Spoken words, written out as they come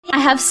I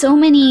have so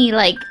many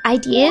like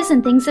ideas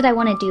and things that I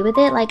want to do with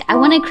it. Like I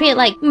want to create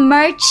like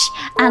merch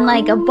and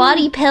like a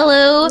body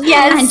pillow.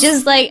 Yes. And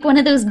just like one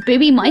of those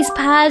baby mouse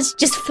pads,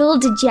 just full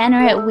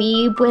degenerate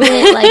weeb with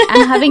it. Like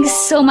I'm having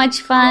so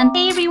much fun.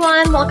 Hey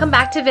everyone, welcome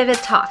back to Vivid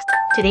Talks.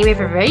 Today we have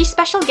a very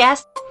special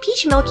guest,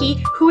 Peach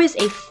Milky, who is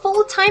a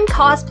full-time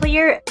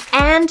cosplayer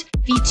and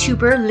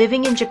VTuber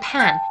living in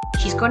Japan.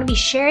 She's going to be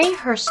sharing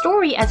her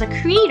story as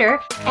a creator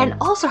and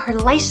also her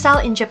lifestyle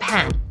in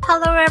Japan.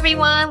 Hello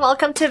everyone,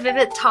 welcome to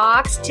Vivid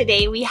Talks.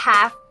 Today we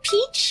have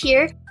Peach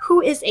here,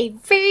 who is a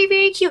very,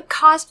 very cute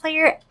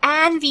cosplayer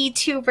and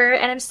VTuber,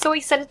 and I'm so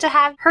excited to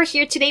have her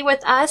here today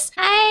with us.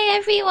 Hi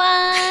everyone.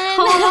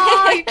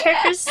 Oh, your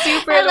character's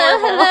super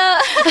adorable.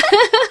 Hello.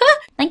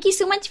 Thank you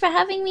so much for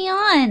having me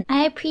on.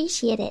 I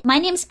appreciate it. My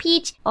name's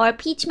Peach, or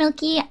Peach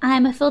Milky.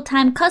 I'm a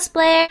full-time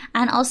cosplayer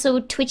and also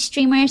Twitch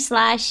streamer /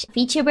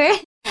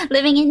 VTuber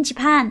living in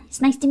Japan.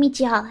 It's nice to meet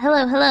you all.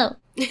 Hello.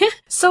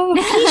 So,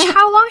 Peach,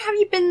 how long have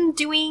you been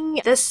doing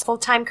this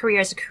full-time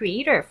career as a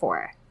creator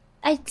for?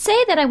 I'd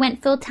say that I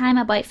went full-time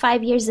about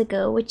 5 years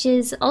ago, which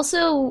is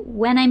also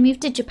when I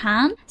moved to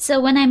Japan.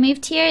 So when I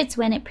moved here, it's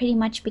when it pretty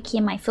much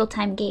became my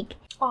full-time gig.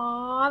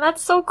 Aw,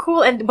 that's so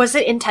cool. And was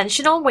it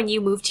intentional when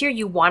you moved here?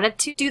 You wanted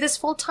to do this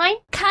full-time?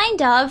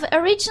 Kind of.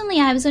 Originally,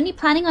 I was only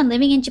planning on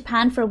living in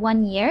Japan for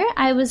 1 year.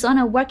 I was on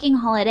a working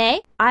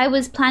holiday. I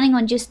was planning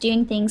on just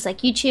doing things like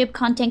YouTube,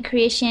 content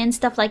creation,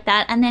 stuff like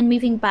that, and then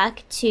moving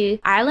back to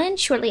Ireland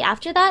shortly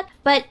after that.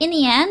 But in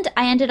the end,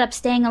 I ended up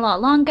staying a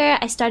lot longer.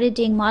 I started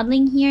doing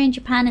modeling here in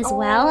Japan as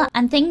well.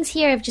 And things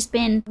here have just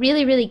been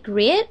really, really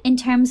great in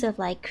terms of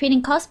like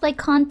creating cosplay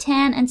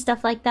content and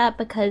stuff like that,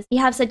 because you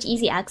have such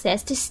easy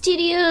access to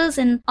studios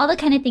and all the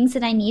kind of things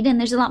that I need. And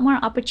there's a lot more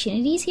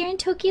opportunities here in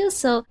Tokyo.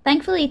 So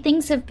thankfully,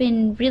 things have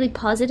been really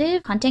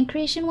positive content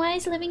creation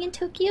wise living in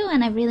Tokyo,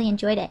 and I really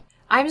enjoyed it.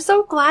 I'm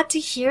so glad to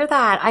hear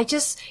that. I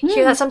just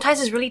hear that sometimes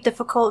it's really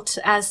difficult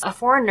as a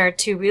foreigner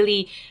to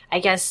really,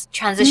 I guess,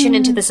 transition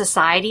into the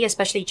society,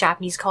 especially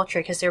Japanese culture,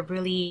 because they're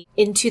really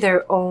into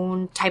their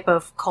own type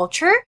of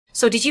culture.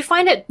 So did you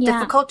find it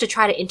difficult to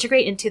try to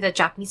integrate into the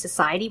Japanese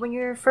society when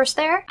you were first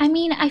there? I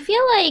mean, I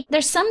feel like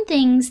there's some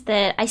things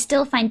that I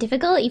still find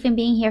difficult, even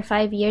being here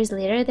 5 years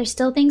later. There's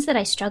still things that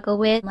I struggle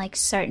with, like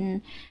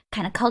certain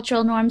kind of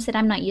cultural norms that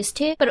I'm not used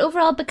to. But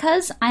overall,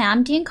 because I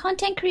am doing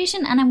content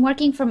creation and I'm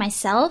working for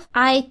myself,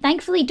 I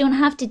thankfully don't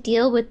have to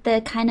deal with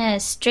the kind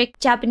of strict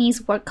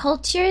Japanese work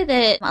culture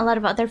that a lot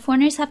of other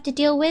foreigners have to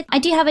deal with. I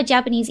do have a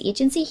Japanese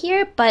agency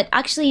here, but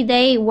actually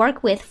they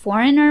work with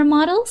foreigner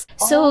models.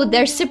 So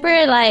they're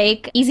super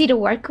like easy to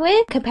work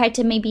with compared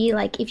to maybe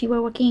like if you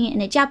were working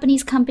in a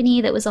Japanese company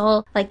that was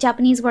all like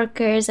Japanese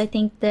workers. I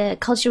think the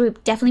culture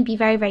would definitely be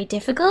very, very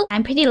difficult.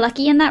 I'm pretty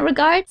lucky in that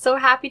regard. So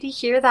happy to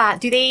hear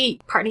that. Do they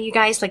partner you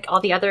guys, like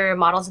all the other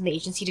models in the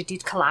agency, to do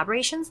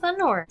collaborations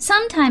then, or?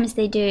 Sometimes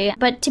they do,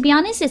 but to be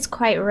honest, it's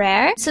quite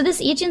rare. So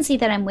this agency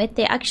that I'm with,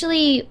 they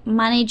actually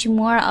manage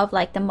more of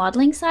like the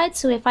modeling side.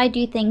 So if I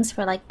do things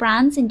for like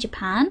brands in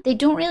Japan, they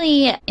don't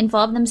really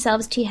involve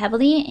themselves too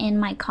heavily in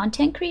my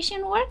content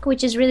creation work,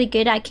 which is really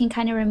good. I can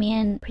kind of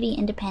remain pretty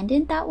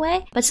independent that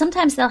way. But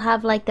sometimes they'll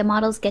have like the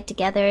models get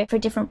together for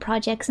different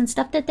projects and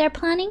stuff that they're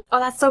planning. Oh,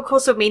 that's so cool.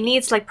 So mainly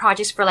it's like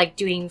projects for like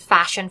doing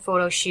fashion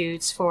photo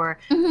shoots for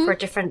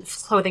different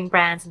clothing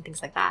brands and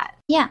things like that.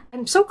 Yeah.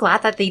 I'm so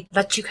glad that they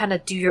let you kind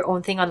of do your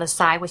own thing on the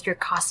side with your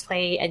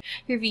cosplay and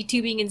your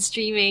VTubing and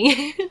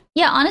streaming.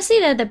 Yeah, honestly,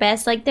 they're the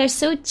best. Like, they're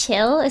so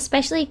chill,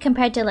 especially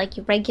compared to like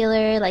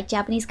regular like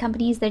Japanese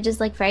companies. They're just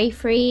like very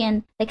free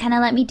and they kind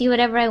of let me do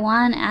whatever I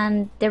want,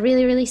 and they're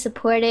really, really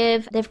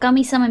supportive. They've got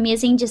me some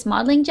amazing just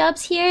modeling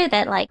jobs here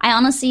that like I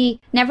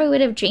honestly never would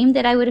have dreamed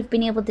that I would have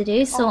been able to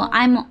do. So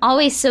I'm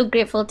always so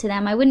grateful to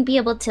them. I wouldn't be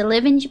able to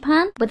live in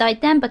Japan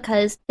without them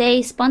because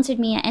they sponsored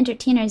me an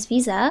entertainer's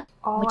visa,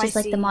 which is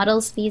like the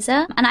model's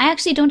visa. And I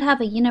actually don't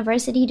have a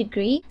university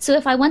degree. So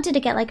if I wanted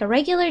to get like a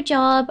regular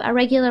job, a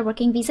regular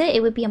working visa,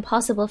 it would be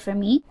impossible for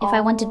me. If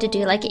I wanted to do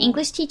like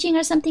English teaching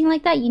or something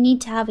like that, you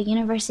need to have a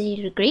university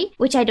degree,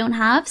 which I don't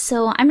have.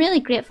 So I'm really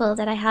grateful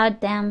that I had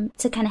them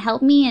to kind of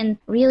help me and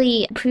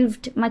really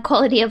improved my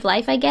quality of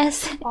life, I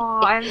guess.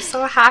 Oh, I'm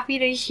so happy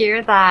to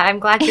hear that. I'm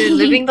glad you're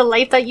living the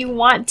life that you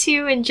want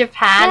to in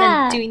Japan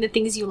and doing the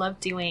things you love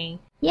doing.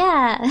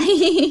 Yeah.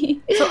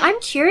 So I'm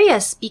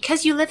curious,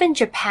 because you live in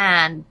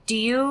Japan, do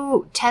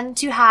you tend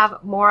to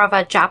have more of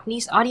a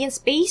Japanese audience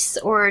base,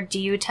 or do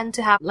you tend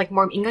to have like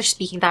more English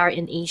speaking that are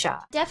in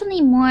Asia?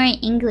 Definitely more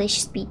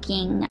English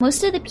speaking.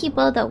 Most of the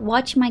people that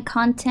watch my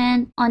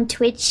content on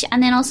Twitch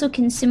and then also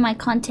consume my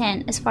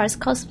content as far as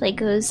cosplay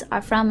goes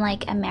are from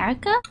like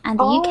America and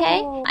the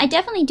UK. I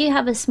definitely do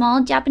have a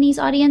small Japanese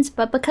audience,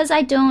 but because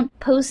I don't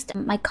post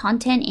my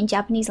content in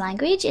Japanese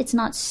language, it's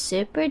not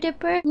super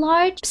duper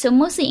large. So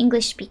mostly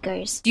English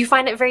speakers. Do you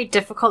find it very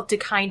difficult to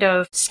kind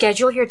of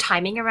schedule your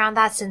timing around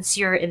that since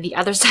you're in the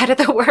other side of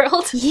the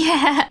world?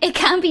 Yeah, it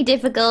can be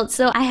difficult.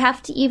 So I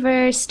have to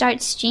either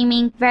start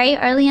streaming very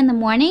early in the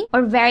morning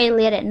or very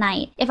late at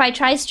night. If I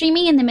try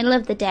streaming in the middle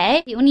of the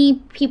day, the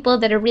only people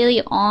that are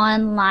really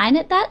online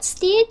at that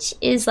stage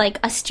is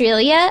like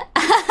Australia.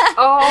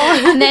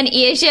 and then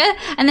Asia,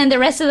 and then the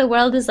rest of the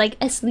world is like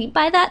asleep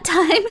by that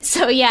time.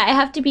 So yeah, I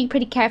have to be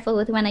pretty careful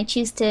with when I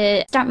choose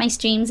to start my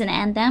streams and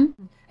end them.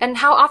 And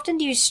how often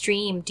do you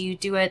stream? Do you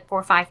do it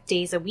 4 or 5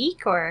 days a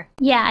week or?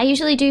 Yeah, I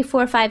usually do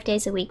 4 or 5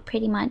 days a week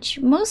pretty much.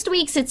 Most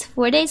weeks it's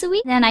 4 days a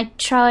week. Then I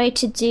try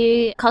to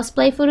do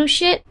cosplay photo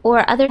shoot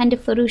or other kind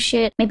of photo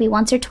shoot maybe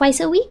once or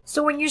twice a week.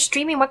 So when you're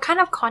streaming, what kind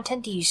of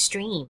content do you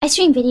stream? I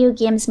stream video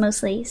games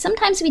mostly.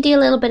 Sometimes we do a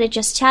little bit of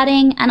just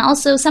chatting, and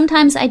also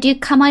sometimes I do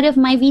come out of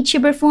my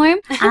VTuber form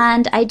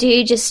and I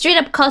do just straight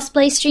up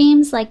cosplay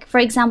streams. Like for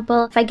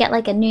example, if I get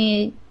like a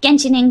new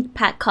Genshin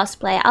Impact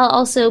cosplay, I'll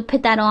also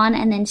put that on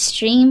and then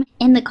stream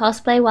in the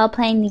cosplay while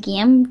playing the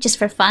game just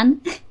for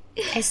fun.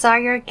 I saw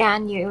your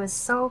Ganyu. It was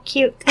so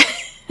cute.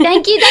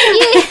 Thank you.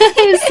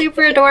 It was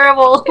super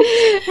adorable.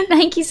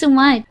 Thank you so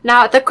much.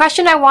 Now, the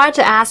question I wanted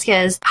to ask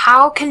is,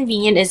 how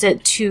convenient is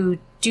it to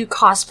do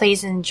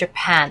cosplays in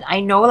Japan? I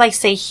know, like,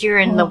 say here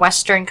in the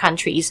Western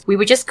countries, we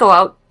would just go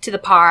out to the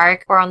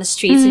park or on the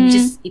streets and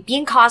just be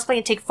in cosplay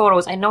and take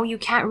photos. I know you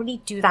can't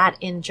really do that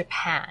in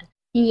Japan.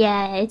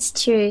 Yeah, it's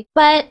true.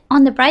 But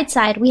on the bright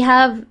side, we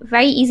have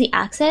very easy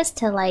access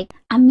to like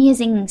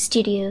amazing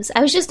studios.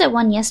 I was just at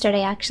one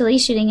yesterday actually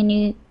shooting a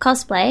new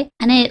cosplay,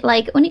 and it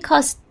like only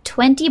costs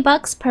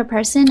 $20 per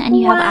person, and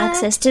you have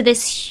access to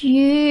this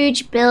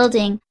huge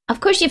building. Of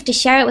course, you have to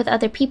share it with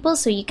other people,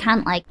 so you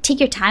can't like take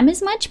your time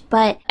as much,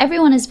 but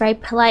everyone is very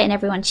polite and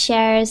everyone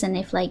shares. And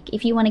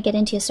if you want to get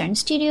into a certain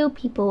studio,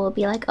 people will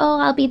be like, oh,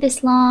 I'll be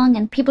this long.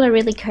 And people are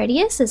really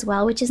courteous as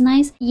well, which is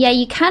nice. Yeah,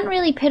 you can't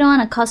really put on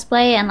a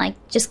cosplay and like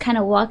just kind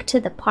of walk to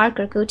the park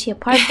or go to a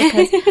park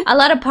because a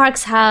lot of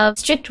parks have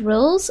strict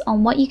rules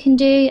on what you can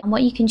do and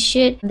what you can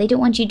shoot. They don't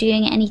want you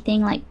doing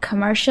anything like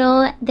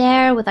commercial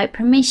there without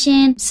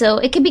permission. So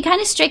it can be kind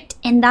of strict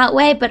in that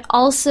way, but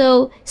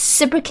also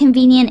super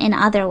convenient in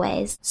other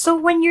ways. So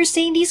when you're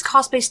saying these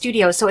cosplay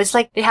studios, so it's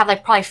like they have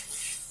like probably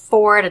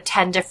 4 to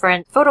 10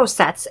 different photo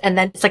sets, and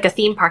then it's like a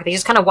theme park. They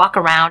just kind of walk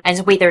around and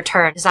just wait their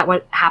turn. Is that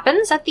what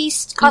happens at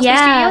these cosplay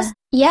studios?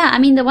 Yeah, I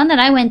mean, the one that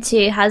I went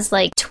to has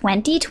like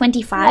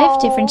 25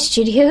 different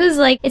studios.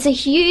 Like, it's a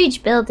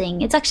huge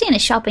building. It's actually in a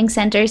shopping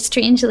center,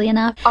 strangely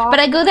enough. But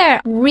I go there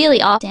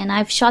really often.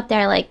 I've shot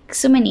there like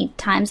so many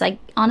times, I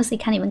honestly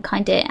can't even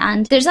count it.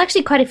 And there's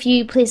actually quite a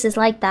few places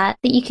like that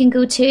you can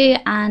go to,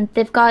 and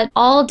they've got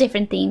all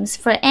different themes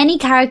for any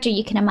character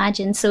you can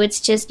imagine. So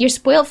it's just, you're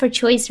spoiled for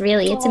choice,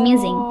 really. It's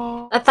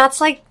amazing. That's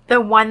like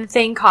the one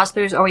thing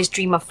cosplayers always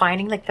dream of,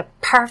 finding like the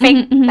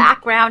perfect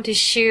background to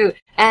shoot.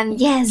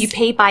 And you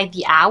pay by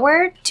the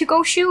hour to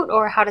go shoot,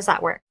 or how does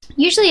that work?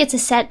 Usually it's a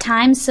set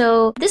time.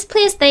 So this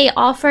place, they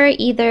offer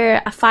either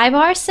a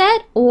 5-hour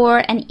set or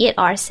an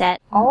 8-hour set.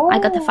 I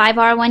got the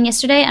 5-hour one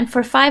yesterday, and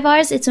for 5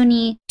 hours it's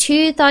only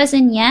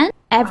 2,000 yen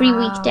every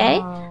weekday,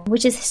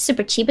 which is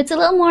super cheap. It's a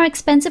little more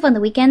expensive on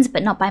the weekends,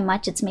 but not by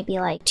much. It's maybe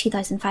like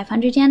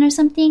 2,500 yen or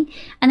something.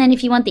 And then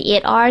if you want the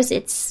 8 hours,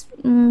 it's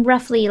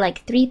roughly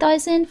like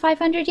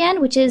 3,500 yen,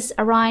 which is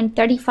around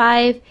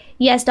 $35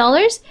 US.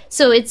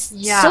 So it's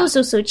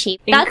so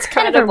cheap. Incredible. That's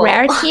kind of a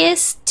rare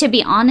case, to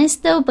be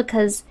honest, though,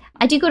 because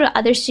I do go to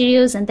other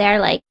studios and they're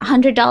like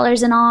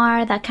 $100 an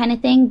hour, that kind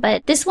of thing.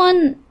 But this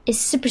one is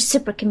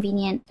super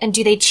convenient. And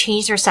do they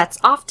change their sets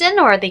often,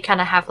 or they kind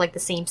of have like the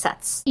same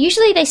sets?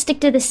 Usually they stick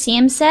to the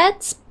same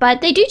sets,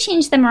 but they do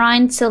change them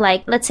around. So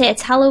like, let's say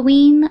it's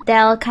Halloween,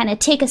 they'll kind of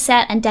take a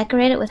set and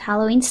decorate it with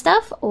Halloween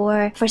stuff.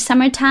 Or for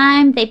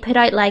summertime, they put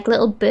out like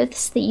little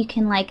booths that you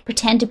can like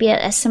pretend to be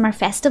at a summer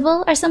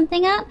festival or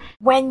something at.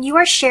 When you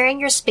are sharing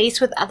your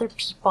space with other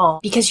people,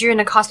 because you're in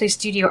a cosplay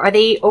studio, are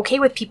they okay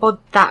with people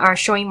that are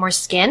showing more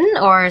skin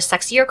or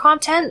sexier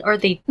content, or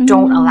they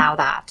don't allow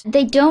that?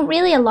 They don't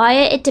really allow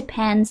it. It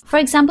depends. For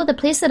example, the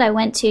place that I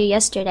went to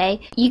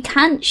yesterday, you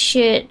can't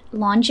shoot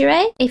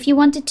lingerie. If you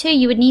wanted to,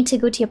 you would need to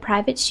go to a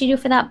private studio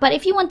for that. But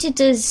if you wanted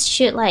to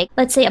shoot like,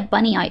 let's say a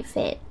bunny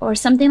outfit or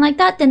something like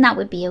that, then that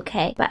would be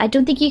okay. But I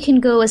don't think you can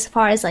go as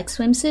far as like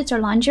swimsuits or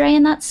lingerie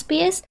in that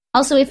space.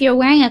 Also, if you're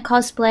wearing a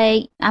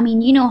cosplay, I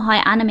mean, you know how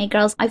anime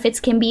girls' outfits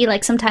can be.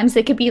 Like, sometimes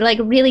they could be, like,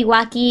 really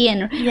wacky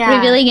and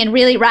revealing in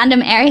really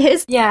random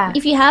areas. Yeah.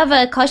 If you have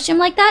a costume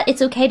like that,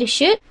 it's okay to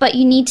shoot, but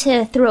you need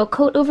to throw a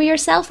coat over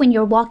yourself when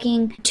you're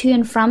walking to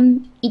and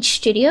from each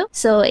studio.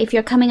 So if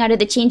you're coming out of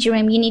the changing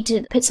room, you need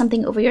to put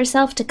something over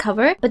yourself to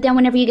cover. But then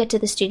whenever you get to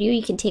the studio,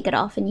 you can take it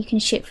off and you can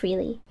shoot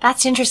freely.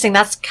 That's interesting.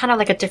 That's kind of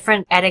like a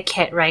different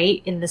etiquette,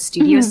 right? In the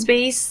studio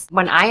space.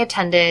 When I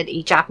attended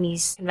a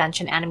Japanese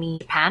convention, Anime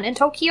Japan in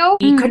Tokyo,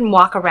 we couldn't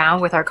walk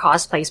around with our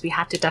cosplays. We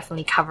had to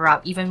definitely cover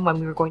up, even when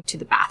we were going to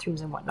the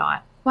bathrooms and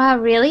whatnot. Wow,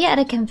 really? At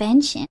a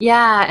convention?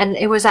 Yeah, and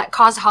it was at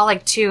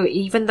Cosaholic too.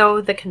 Even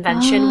though the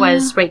convention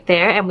was right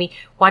there and we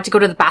wanted to go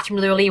to the bathroom,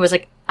 literally it was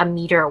like a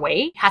meter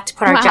away. Had to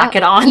put our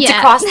jacket on to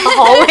cross the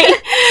hallway.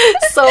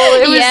 So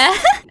it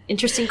was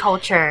Interesting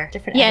culture.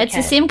 Different Yeah, etiquette.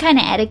 it's the same kind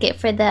of etiquette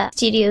for the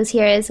studios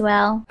here as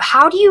well.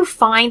 How do you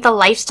find the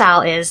lifestyle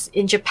is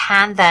in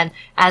Japan then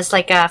as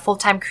like a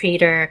full-time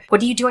creator?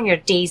 What do you do on your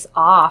days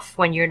off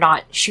when you're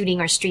not shooting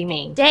or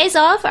streaming? Days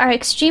off are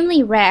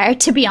extremely rare,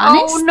 to be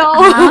honest. Oh no.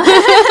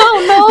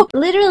 Oh no.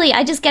 Literally,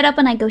 I just get up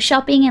and I go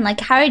shopping in like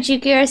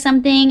Harajuku or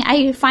something.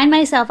 I find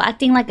myself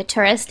acting like a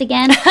tourist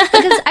again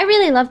because I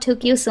really love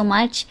Tokyo so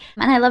much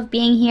and I love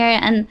being here.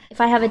 And if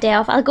I have a day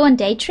off, I'll go on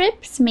day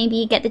trips,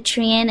 maybe get the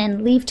train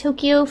and leave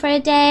Tokyo for a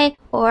day,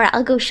 or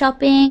I'll go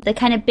shopping, the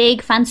kind of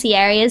big fancy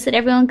areas that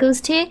everyone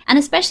goes to. And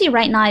especially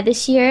right now,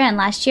 this year and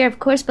last year, of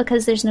course,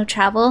 because there's no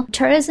travel,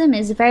 tourism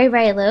is very,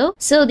 very low.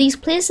 So these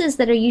places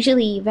that are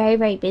usually very,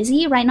 very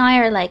busy right now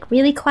are like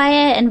really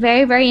quiet and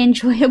very, very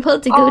enjoyable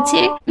to go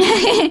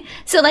to.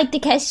 So like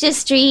Takeshita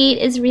Street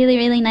is really,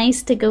 really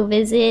nice to go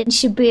visit.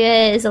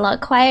 Shibuya is a lot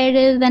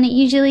quieter than it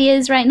usually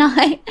is right now.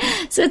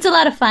 So it's a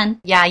lot of fun.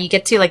 Yeah, you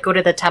get to like go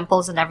to the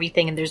temples and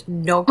everything and there's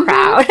no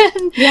crowd.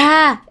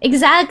 Yeah,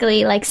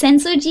 exactly. Like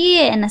Sensoji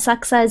and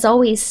Asakusa is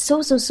always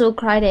so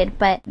crowded.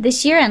 But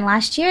this year and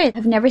last year,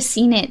 I've never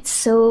seen it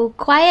so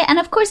quiet. And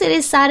of course it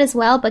is sad as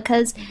well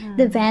because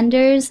the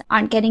vendors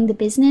aren't getting the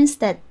business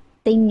that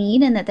they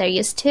need and that they're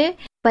used to.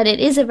 But it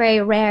is a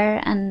very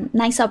rare and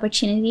nice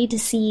opportunity to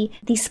see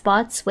these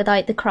spots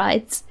without the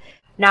crowds.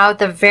 Now,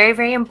 the very,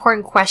 very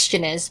important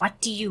question is, what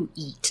do you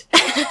eat?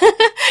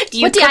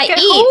 What do I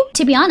eat?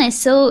 To be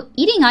honest, so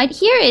eating out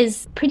here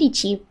is pretty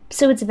cheap.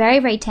 So it's very,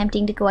 very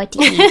tempting to go out to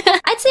eat.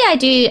 I'd say I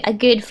do a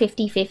good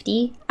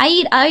 50-50. I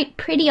eat out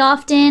pretty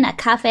often at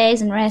cafes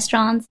and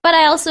restaurants, but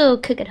I also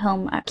cook at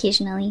home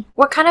occasionally.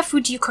 What kind of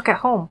food do you cook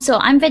at home? So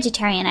I'm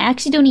vegetarian. I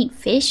actually don't eat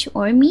fish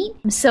or meat.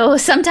 So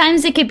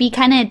sometimes it could be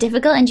kind of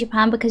difficult in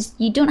Japan because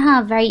you don't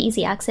have very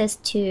easy access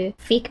to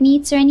fake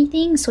meats or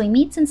anything, soy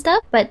meats and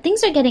stuff. But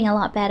things are getting a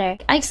lot better.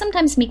 I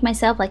sometimes make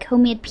myself like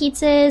homemade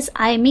pizzas.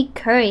 I make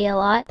curry a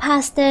lot.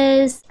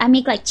 Pastas. I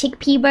make like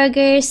chickpea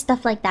burgers,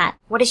 stuff like that.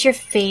 What is your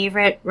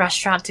favorite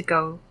restaurant to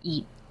go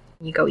eat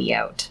when you go eat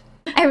out?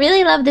 I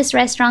really love this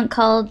restaurant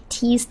called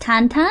Tea's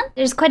Tantan.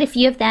 There's quite a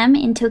few of them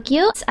in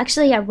Tokyo. It's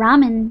actually a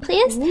ramen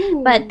place,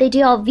 but they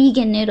do all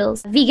vegan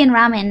noodles, vegan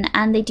ramen,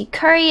 and they do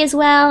curry as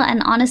well.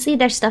 And honestly,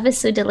 their stuff is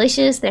so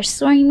delicious. Their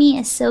soy meat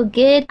is so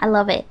good. I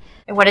love it.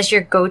 And what is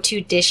your go-to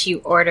dish you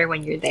order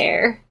when you're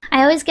there?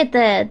 I always get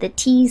the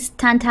Tea's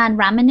Tantan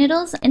ramen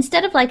noodles.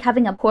 Instead of like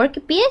having a pork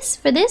base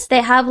for this,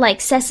 they have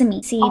like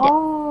sesame seed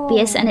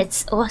base, and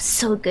it's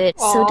so good,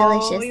 so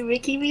delicious. You're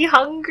making me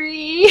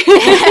hungry.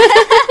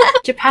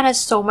 Japan has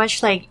so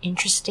much like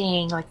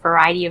interesting like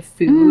variety of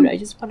food. I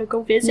just want to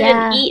go visit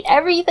and eat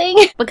everything.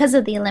 Because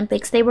of the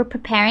Olympics, they were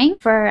preparing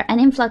for an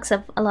influx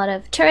of a lot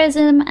of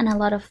tourism and a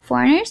lot of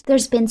foreigners.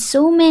 There's been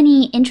so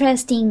many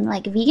interesting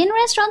like vegan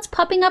restaurants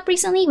popping up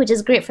recently, which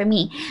is great for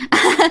me,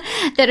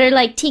 that are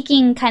like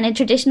taking kind of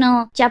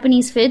traditional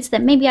Japanese foods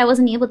that maybe I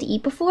wasn't able to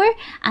eat before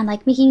and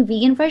like making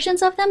vegan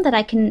versions of them that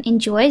I can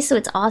enjoy. So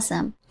it's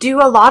awesome. Do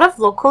a lot of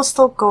locals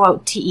still go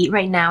out to eat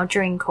right now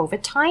during COVID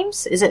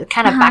times? Is it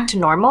kind of back to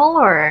normal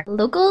or?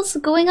 Locals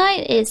going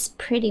out is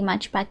pretty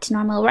much back to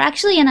normal. We're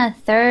actually in a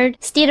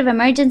third state of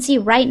emergency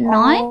right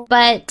now,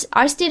 but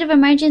our state of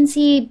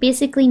emergency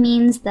basically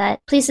means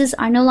that places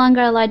are no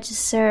longer allowed to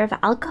serve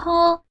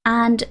alcohol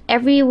and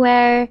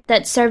everywhere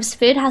that serves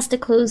food has to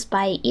close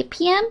by 8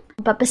 p.m.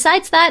 But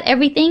besides that,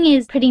 everything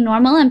is pretty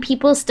normal and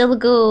people still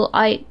go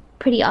out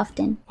pretty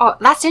often. Oh,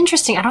 that's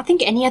interesting. I don't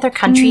think any other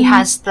country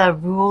has the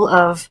rule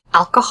of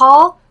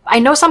alcohol. I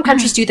know some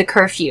countries do the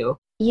curfew.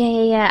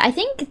 Yeah. I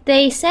think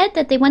they said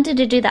that they wanted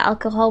to do the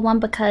alcohol one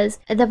because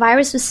the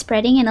virus was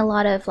spreading in a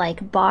lot of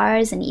like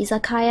bars and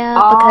izakaya.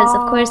 Because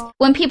of course,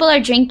 when people are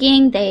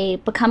drinking, they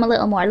become a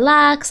little more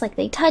lax. Like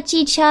they touch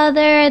each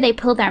other, they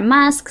pull their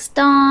masks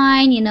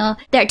down,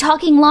 they're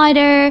talking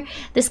louder,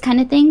 this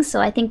kind of thing. So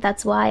I think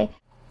that's why.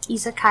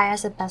 Izakaya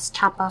is the best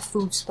tapa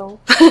foods though.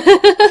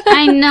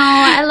 I know,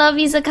 I love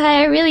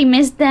izakaya. I really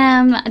miss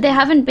them. They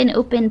haven't been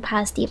open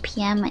past 8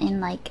 p.m. in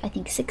like, I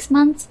think 6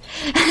 months.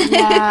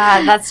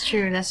 Yeah, that's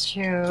true.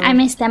 I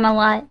miss them a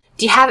lot.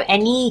 Do you have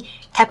any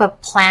type of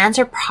plans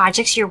or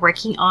projects you're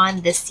working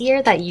on this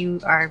year that you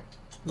are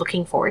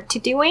looking forward to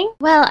doing?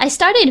 Well, I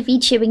started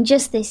VTubing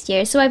just this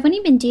year, so I've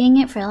only been doing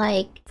it for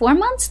like 4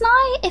 months now,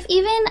 if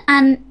even.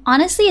 And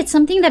honestly, it's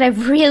something that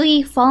I've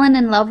really fallen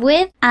in love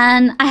with.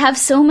 And I have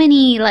so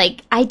many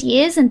like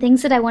ideas and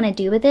things that I want to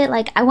do with it.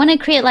 Like I want to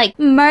create like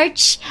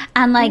merch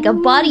and like a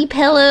body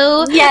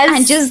pillow. Yes.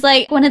 And just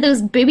like one of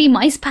those booby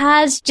mouse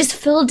pads, just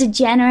full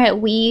degenerate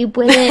weeb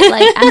with it.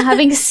 Like I'm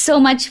having so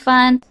much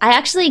fun. I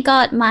actually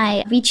got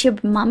my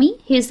VTube mommy,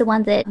 who's the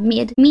one that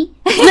made me.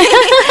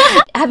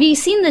 Have you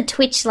seen the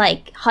Twitch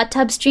like hot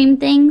tub stream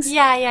things?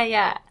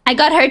 Yeah. I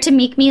got her to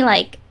make me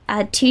like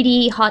a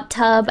 2D hot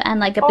tub and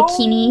like a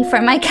bikini for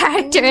my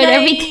character and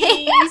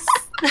everything.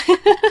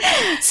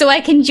 So I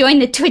can join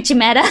the Twitch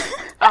meta.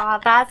 Oh,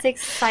 that's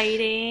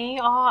exciting.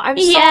 Oh, I'm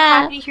so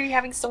happy to hear you're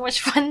having so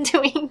much fun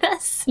doing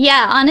this.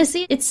 Yeah,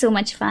 honestly, it's so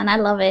much fun. I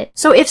love it.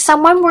 So if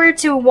someone were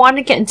to want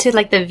to get into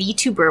like the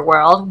VTuber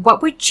world,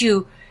 what would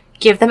you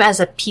give them as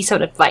a piece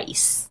of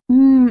advice?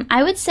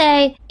 I would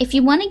say if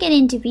you want to get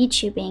into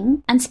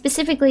VTubing, and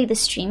specifically the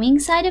streaming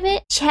side of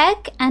it,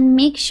 check and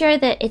make sure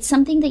that it's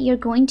something that you're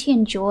going to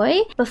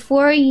enjoy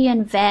before you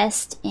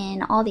invest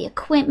in all the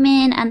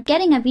equipment. And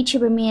getting a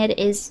VTuber made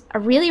is a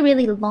really,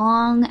 really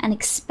long and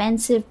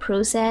expensive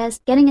process.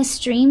 Getting a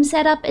stream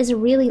set up is a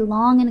really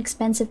long and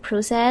expensive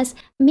process.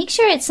 Make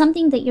sure it's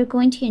something that you're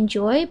going to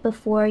enjoy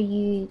before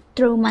you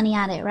throw money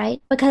at it,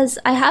 right? Because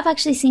I have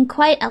actually seen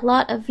quite a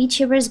lot of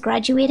VTubers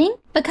graduating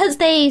because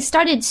they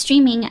started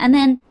streaming and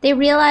then they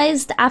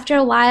realized after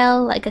a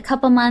while, like a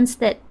couple months,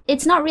 that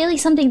it's not really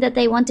something that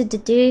they wanted to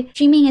do.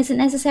 Streaming isn't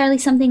necessarily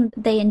something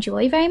they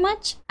enjoy very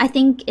much. I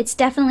think it's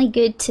definitely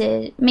good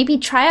to maybe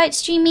try out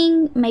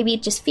streaming, maybe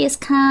just face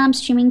cam,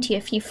 streaming to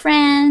a few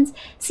friends,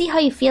 see how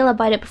you feel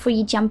about it before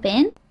you jump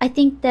in. I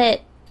think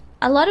that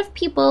a lot of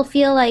people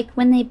feel like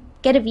when they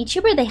get a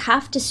VTuber, they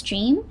have to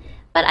stream,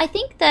 but I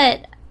think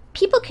that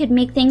people could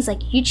make things like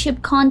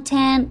YouTube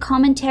content,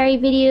 commentary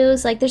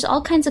videos, like there's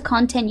all kinds of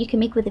content you can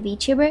make with a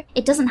VTuber.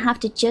 It doesn't have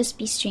to just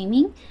be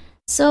streaming.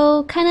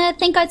 So kind of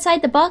think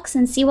outside the box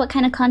and see what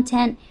kind of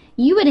content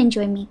you would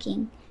enjoy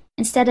making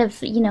instead of,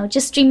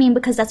 just streaming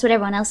because that's what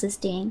everyone else is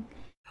doing.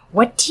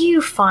 What do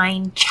you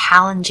find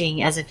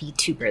challenging as a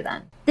VTuber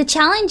then? The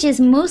challenge is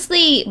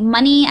mostly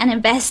money and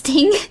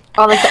investing.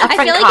 Oh, like the upfront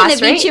I feel like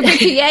cost, in a VTuber,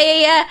 right?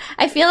 yeah.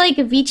 I feel like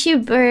a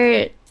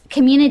VTuber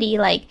community,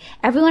 like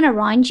everyone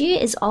around you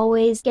is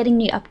always getting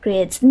new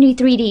upgrades, new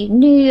 3D,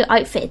 new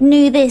outfit,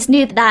 new this,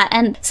 new that,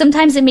 and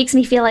sometimes it makes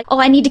me feel like, oh,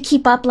 I need to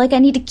keep up, like I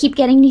need to keep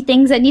getting new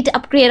things, I need to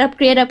upgrade.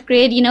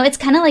 It's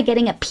kind of like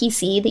getting a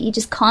PC that you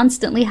just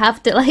constantly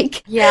have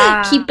to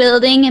keep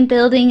building and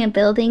building and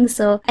building.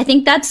 So I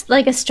think that's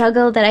like a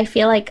struggle that I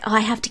feel like, oh, I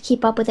have to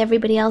keep up with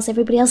everybody else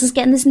is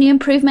getting this new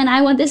improvement,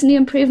 I want this new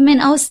improvement,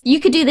 oh, you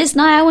could do this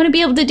now, I want to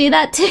be able to do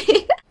that too.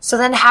 So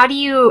then how do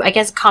you, I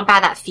guess,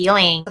 combat that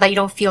feeling so that you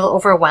don't feel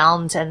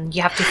overwhelmed and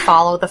you have to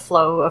follow the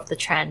flow of the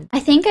trend? I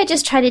think I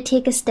just try to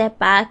take a step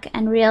back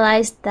and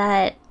realize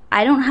that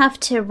I don't have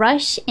to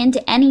rush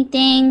into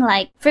anything.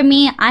 Like, for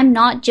me, I'm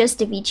not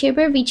just a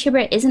VTuber.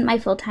 VTuber isn't my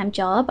full-time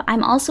job.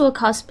 I'm also a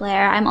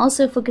cosplayer. I'm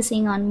also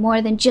focusing on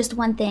more than just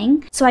one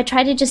thing. So I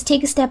try to just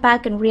take a step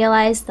back and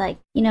realize, like,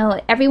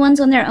 everyone's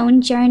on their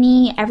own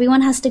journey.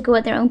 Everyone has to go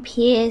at their own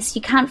pace.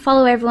 You can't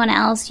follow everyone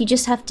else. You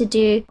just have to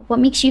do what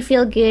makes you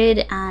feel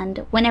good,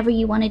 and whenever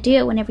you want to do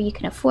it, whenever you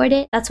can afford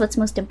it, that's what's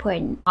most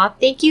important.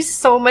 Thank you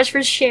so much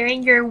for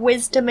sharing your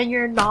wisdom and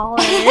your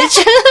knowledge.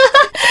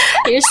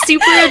 You're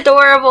super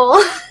adorable.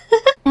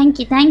 Thank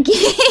you.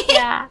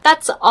 Yeah,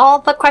 that's all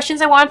the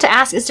questions I wanted to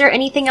ask. Is there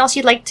anything else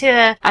you'd like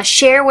to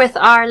share with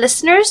our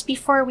listeners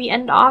before we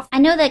end off? I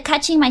know that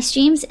catching my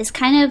streams is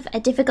kind of a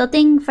difficult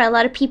thing for a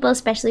lot of people,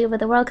 especially over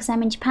the world because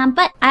I'm in Japan,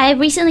 but I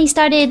recently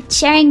started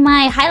sharing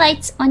my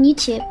highlights on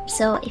YouTube,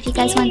 so if you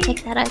guys want to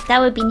check that out, that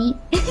would be neat.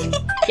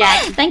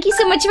 Yeah. Thank you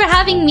so much for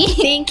having me.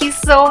 Thank you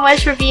so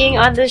much for being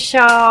on the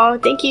show.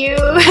 Thank you.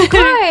 Of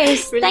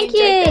course. Really Thank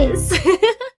you.